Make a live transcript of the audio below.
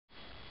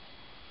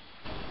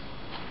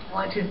I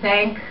want to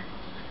thank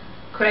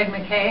Craig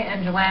McKay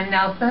and Joanne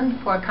Nelson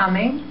for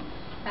coming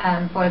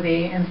and for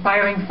the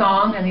inspiring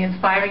song and the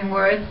inspiring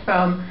words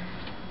from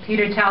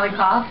Peter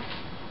Talikoff.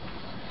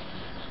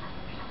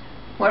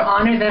 We're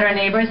honored that our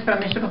neighbors from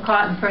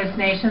Mishippigot and First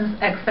Nations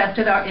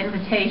accepted our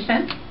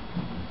invitation,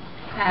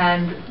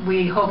 and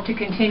we hope to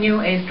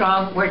continue a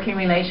strong working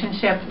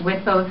relationship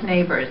with those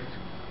neighbors.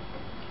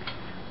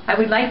 I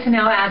would like to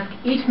now ask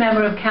each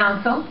member of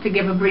council to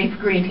give a brief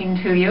greeting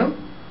to you,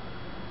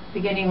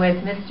 beginning with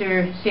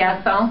Mr.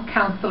 Chiasson,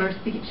 Councillor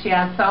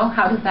Chiasson.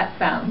 How does that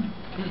sound?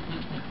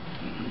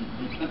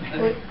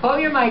 Pull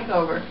your mic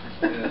over.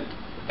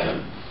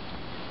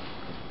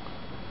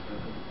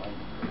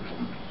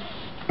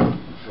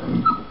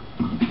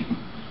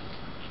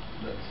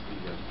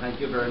 Thank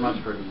you very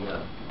much for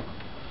the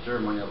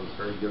ceremony. That was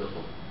very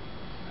beautiful.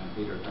 And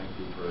Peter, thank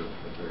you for the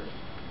prayer.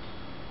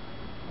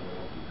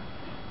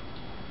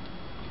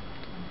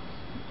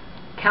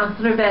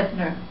 Councillor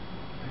Besner.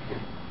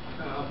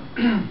 I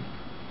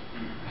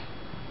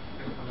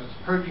was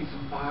purging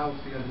some files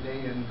the other day,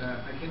 and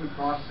I came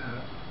across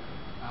a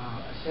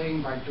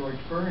saying by George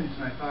Burns,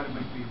 and I thought it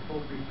might be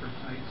appropriate for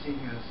tonight, seeing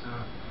as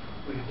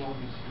we have all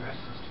these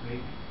addresses to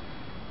make.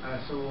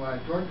 So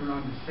George went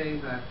on to say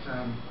that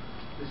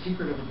the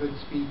secret of a good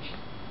speech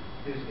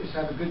is to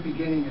have a good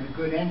beginning and a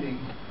good ending,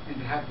 and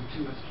to have the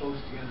two as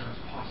close together as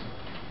possible.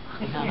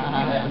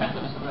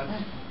 So that's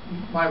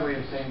my way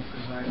of saying it,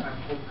 because I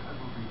hope I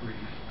will be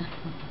brief.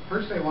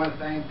 First, I want to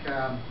thank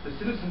the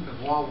citizens of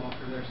Wawa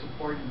for their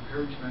support and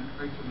encouragement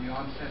right from the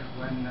onset of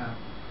when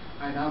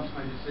I announced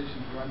my decision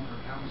to run for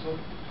council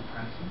to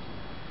present.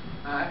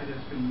 It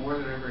has been more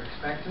than I ever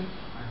expected.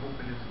 I hope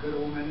it is a good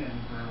omen,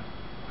 and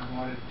I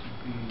want it to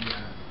be,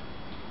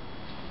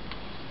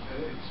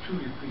 it's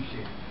truly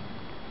appreciated.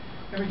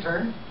 In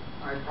return,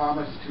 I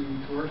promise to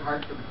work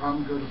hard for the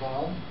common good of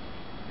all,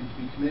 and to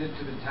be committed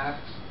to the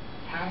tasks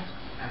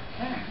at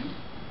hand,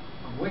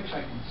 of which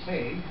I can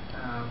say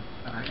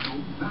that I know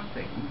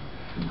nothing,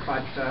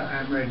 but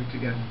I'm ready to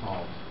get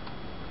involved.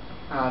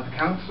 The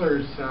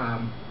councillors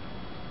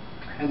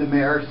and the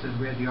mayor said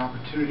we had the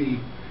opportunity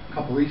a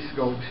couple weeks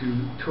ago to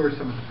tour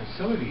some of the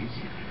facilities,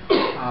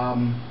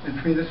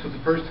 and for me this was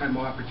the first time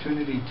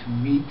opportunity to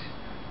meet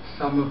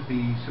some of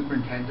the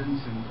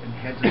superintendents and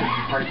heads of the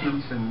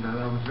departments, and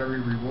that was very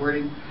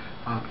rewarding,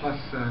 plus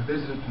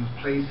visited some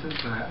places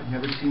I'd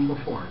never seen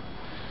before.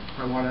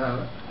 I want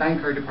to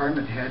thank our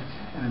department heads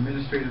and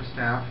administrative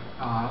staff.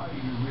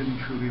 You really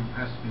truly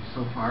impressed me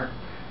so far.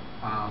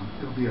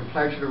 It'll be a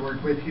pleasure to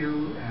work with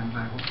you, and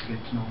I hope to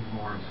get to know you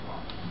more as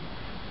well.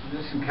 In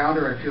this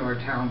encounter, I feel our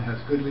town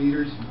has good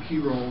leaders and key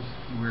roles,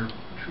 and we're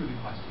truly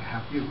blessed to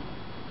have you.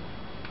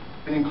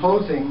 And in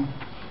closing,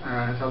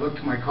 as I look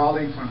to my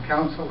colleagues on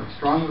council, I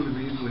strongly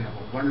believe we have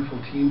a wonderful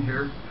team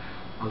here.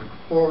 I look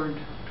forward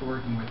to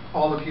working with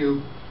all of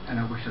you, and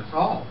I wish us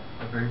all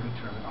a very good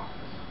term in office.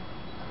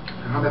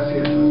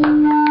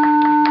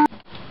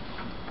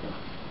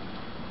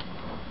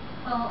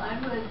 Well, I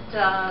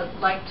would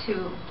like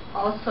to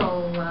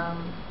also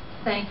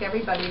thank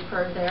everybody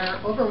for their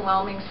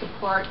overwhelming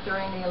support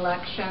during the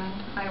election.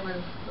 I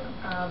was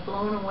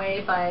blown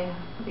away by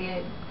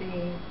the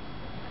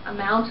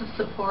amount of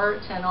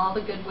support and all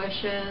the good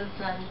wishes,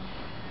 and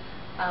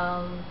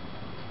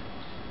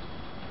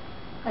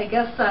I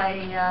guess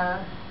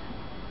I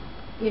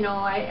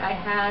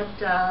had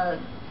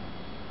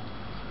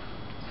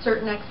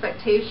certain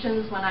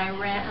expectations when I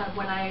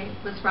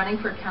was running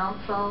for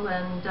council,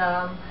 and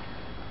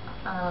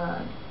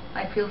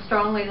I feel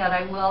strongly that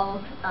I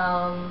will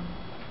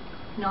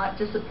not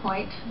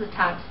disappoint the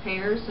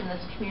taxpayers in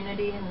this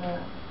community and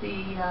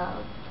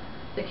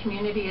the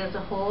community as a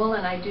whole,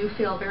 and I do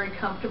feel very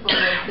comfortable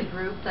with the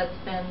group that's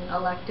been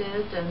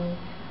elected, and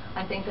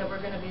I think that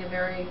we're going to be a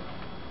very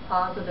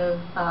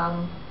positive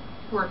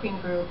working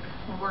group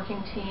and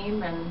working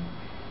team,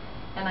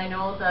 and I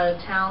know the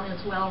town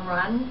is well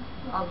run.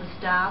 All the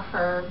staff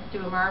do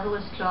a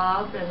marvelous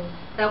job, and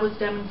that was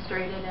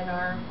demonstrated in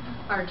our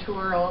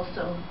tour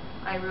also.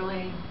 I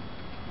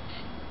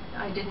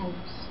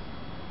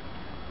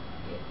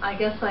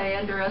guess I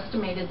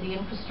underestimated the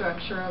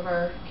infrastructure of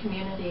our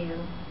community,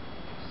 and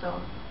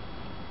so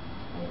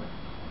anyway.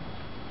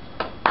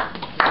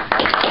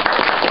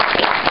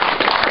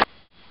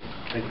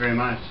 Thank you very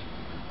much.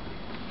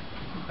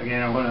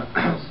 Again, I want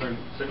to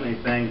certainly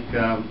thank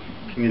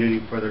community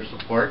for their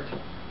support.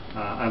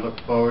 I look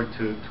forward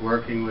to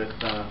working with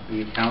the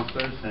new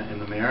councillors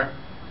and the mayor.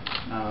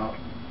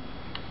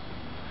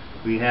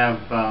 We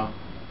have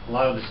a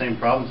lot of the same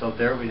problems out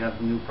there. We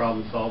have new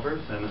problem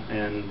solvers,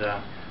 and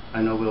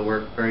I know we'll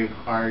work very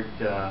hard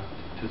to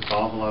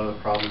solve a lot of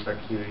the problems our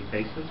community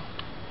faces.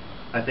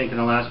 I think in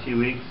the last few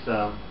weeks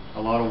a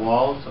lot of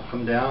walls have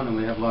come down, and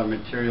we have a lot of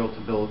material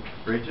to build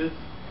bridges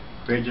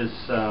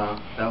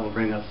that will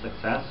bring us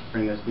success,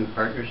 bring us new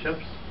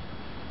partnerships.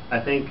 I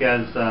think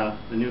as the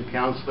new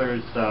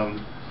councillors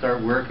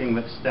start working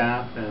with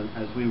staff, and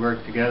as we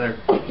work together,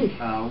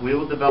 we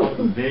will develop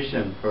a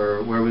vision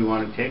for where we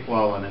want to take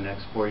Wawa in the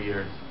next 4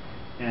 years.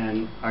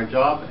 And our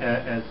job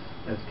as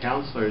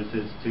councillors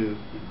is to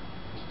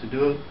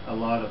do a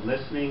lot of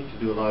listening, to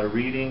do a lot of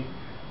reading.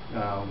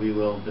 We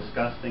will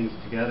discuss things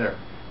together.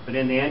 But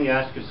in the end, you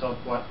ask yourself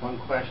one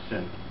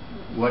question: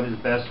 what is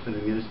best for the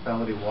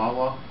municipality of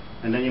Wawa?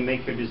 And then you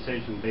make your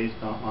decision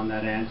based on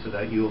that answer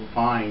that you'll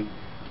find.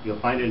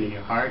 You'll find it in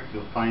your heart.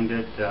 You'll find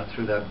it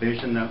through that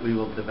vision that we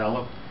will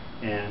develop,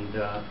 and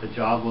the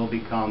job will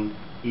become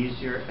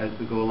easier as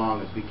we go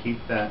along. As we keep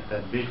that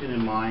vision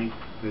in mind,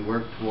 we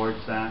work towards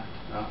that.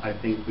 I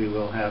think we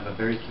will have a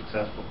very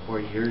successful 4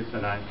 years,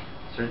 and I'm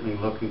certainly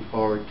looking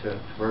forward to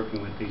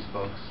working with these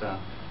folks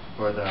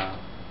for the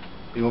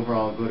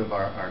overall good of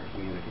our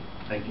community.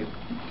 Thank you.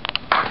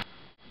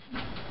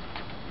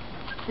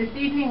 This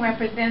evening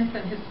represents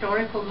an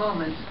historical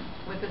moment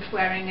with the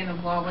swearing-in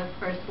of Wawa's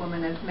first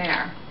woman as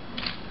mayor.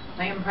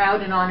 I am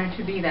proud and honored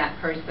to be that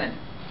person.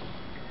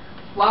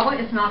 Wawa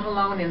is not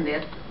alone in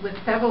this, with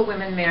several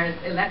women mayors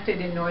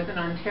elected in Northern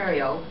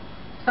Ontario,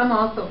 some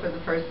also for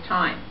the first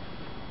time.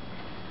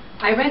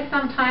 I read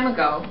some time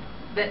ago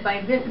that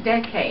by this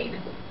decade,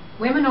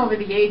 women over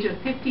the age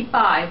of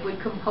 55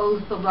 would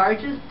compose the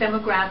largest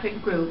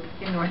demographic group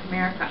in North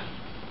America.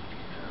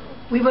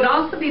 We would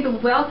also be the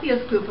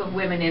wealthiest group of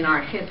women in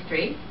our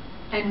history,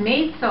 and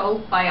made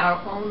so by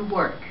our own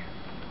work.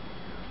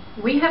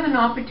 We have an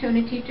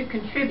opportunity to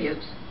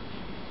contribute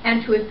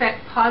and to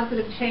effect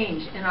positive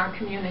change in our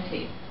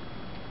communities.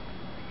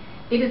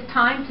 It is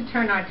time to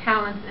turn our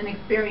talents and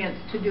experience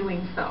to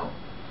doing so.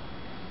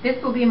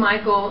 This will be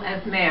my goal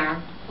as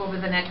mayor over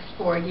the next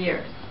 4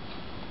 years.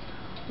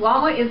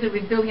 Wawa is a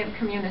resilient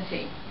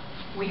community.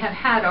 We have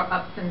had our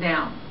ups and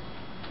downs.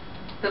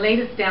 The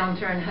latest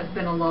downturn has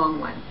been a long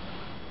one.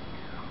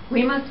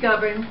 We must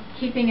govern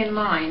keeping in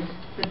mind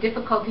the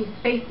difficulties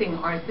facing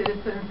our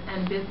citizens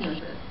and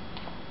businesses.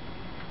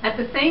 At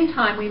the same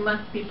time, we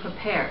must be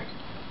prepared.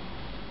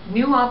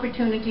 New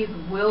opportunities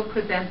will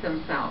present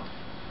themselves.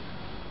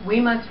 We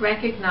must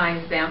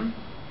recognize them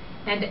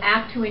and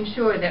act to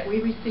ensure that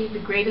we receive the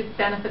greatest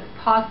benefits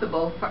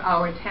possible for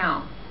our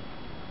town.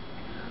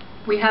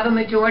 We have a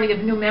majority of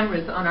new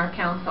members on our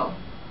council.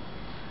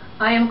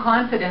 I am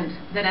confident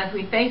that as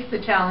we face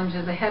the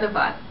challenges ahead of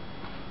us,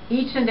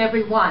 each and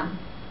every one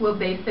will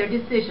base their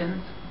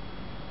decisions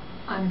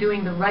on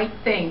doing the right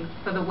thing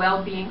for the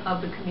well-being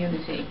of the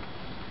community.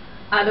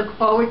 I look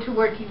forward to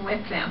working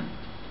with them.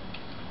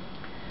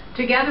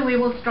 Together we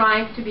will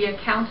strive to be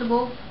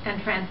accountable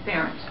and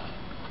transparent.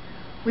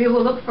 We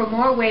will look for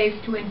more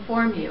ways to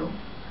inform you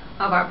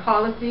of our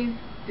policies,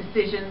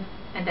 decisions,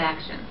 and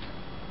actions.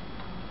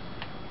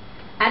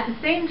 At the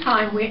same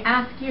time, we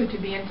ask you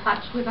to be in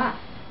touch with us.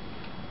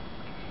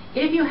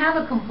 If you have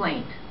a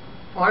complaint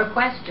or a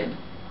question,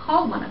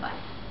 call one of us.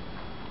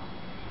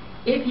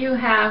 If you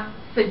have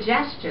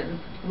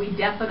suggestions, we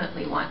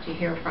definitely want to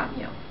hear from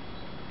you.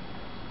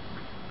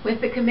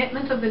 With the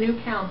commitment of the new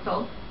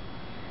council,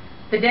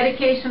 the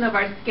dedication of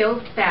our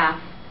skilled staff,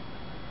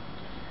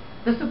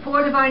 the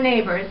support of our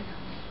neighbors,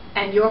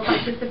 and your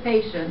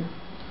participation,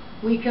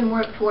 we can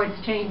work towards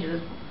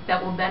changes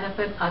that will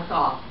benefit us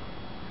all.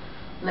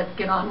 Let's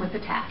get on with the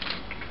task.